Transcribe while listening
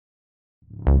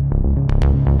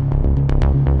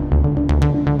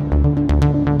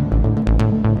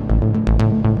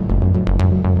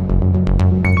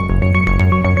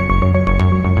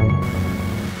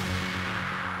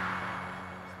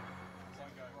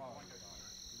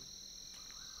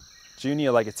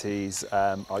Junior Legatees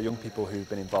are young people who've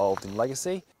been involved in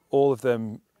legacy. All of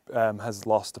them has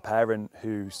lost a parent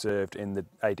who served in the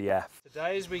ADF.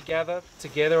 Today as we gather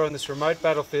together on this remote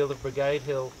battlefield of Brigade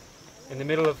Hill in the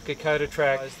middle of Kokoda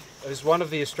Track is one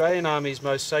of the Australian Army's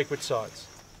most sacred sites.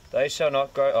 They shall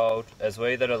not grow old, as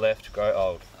we that are left grow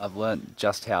old. I've learnt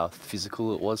just how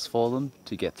physical it was for them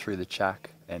to get through the track,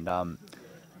 and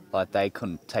like they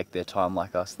couldn't take their time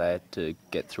like us. They had to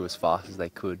get through as fast as they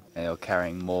could, and they were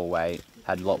carrying more weight,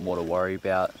 had a lot more to worry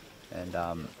about, and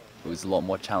it was a lot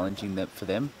more challenging for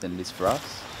them than it is for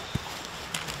us.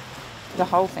 The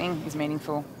whole thing is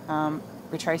meaningful.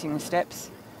 Retracing the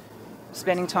steps,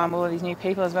 spending time with all of these new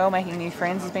people as well, making new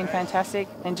friends has been fantastic,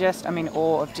 and just, I'm in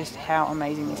awe of just how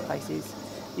amazing this place is.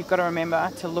 You've got to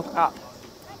remember to look up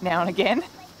now and again.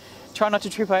 Try not to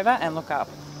trip over and look up.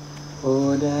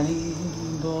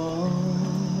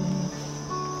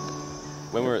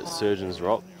 When we were at Surgeon's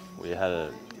Rock, we had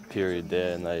a period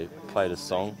there and they played a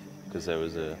song because there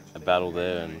was a battle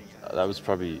there, and that was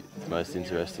probably the most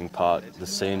interesting part. The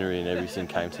scenery and everything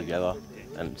came together,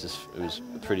 and it was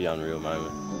a pretty unreal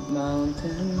moment.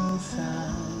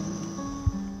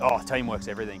 Oh, teamwork's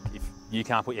everything. If you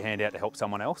can't put your hand out to help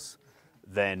someone else,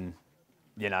 then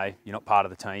you know you're not part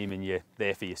of the team and you're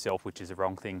there for yourself, which is the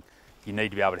wrong thing. You need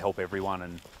to be able to help everyone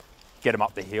and get them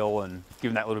up the hill and give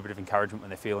them that little bit of encouragement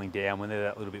when they're feeling down, when they're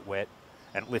that little bit wet,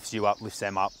 and it lifts you up, lifts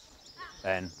them up,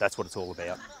 and that's what it's all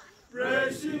about.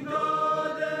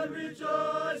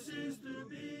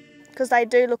 Because they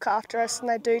do look after us and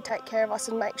they do take care of us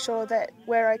and make sure that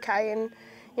we're okay, and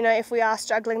you know, if we are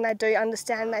struggling they do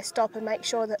understand, they stop and make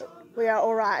sure that we are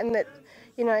all right, and that,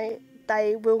 you know,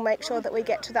 they will make sure that we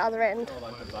get to the other end.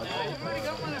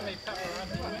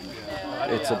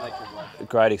 It's a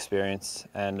great experience,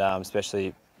 and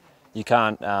especially you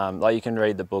can't, like you can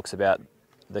read the books about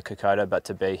the Kokoda, but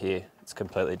to be here it's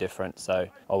completely different, so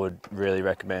I would really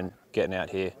recommend getting out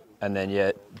here. And then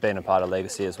yeah, being a part of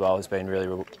Legacy as well has been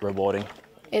really rewarding.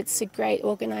 It's a great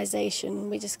organisation.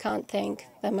 We just can't thank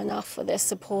them enough for their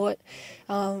support.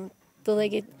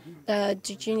 The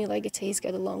Junior Legatees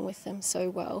get along with them so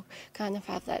well, kind of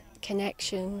have that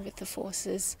connection with the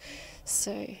forces.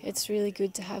 So it's really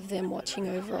good to have them watching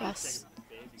over us,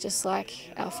 just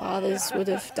like our fathers would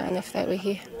have done if they were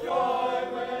here.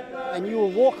 And you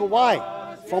will walk away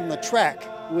from the track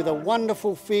with a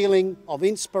wonderful feeling of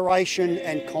inspiration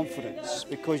and confidence,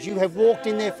 because you have walked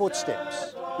in their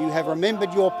footsteps. You have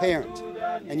remembered your parent,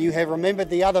 and you have remembered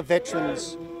the other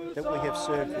veterans that we have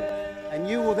served with. And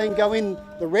you will then go in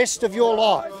the rest of your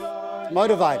life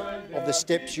motivated of the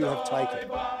steps you have taken.